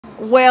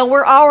Well,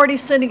 we're already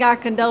sending our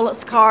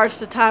condolence cards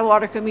to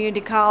Tidewater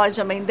Community College.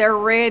 I mean, they're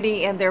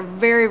ready and they're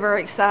very,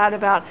 very excited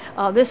about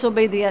this will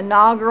be the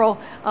inaugural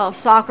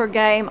soccer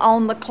game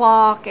on the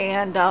clock,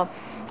 and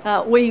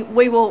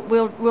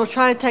we'll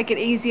try to take it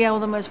easy on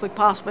them as we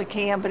possibly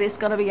can, but it's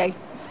going to be a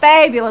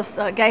fabulous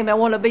game. I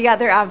want to be out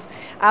there.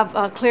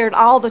 I've cleared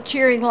all the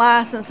cheering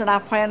license, and I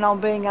plan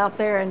on being out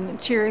there and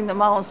cheering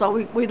them on. So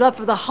we'd love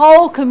for the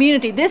whole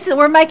community.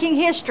 We're making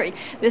history.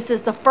 This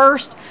is the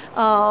first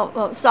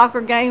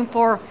soccer game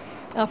for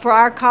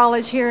our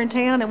college here in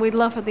town, and we'd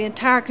love for the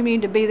entire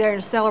community to be there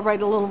and celebrate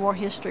a little more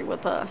history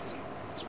with us.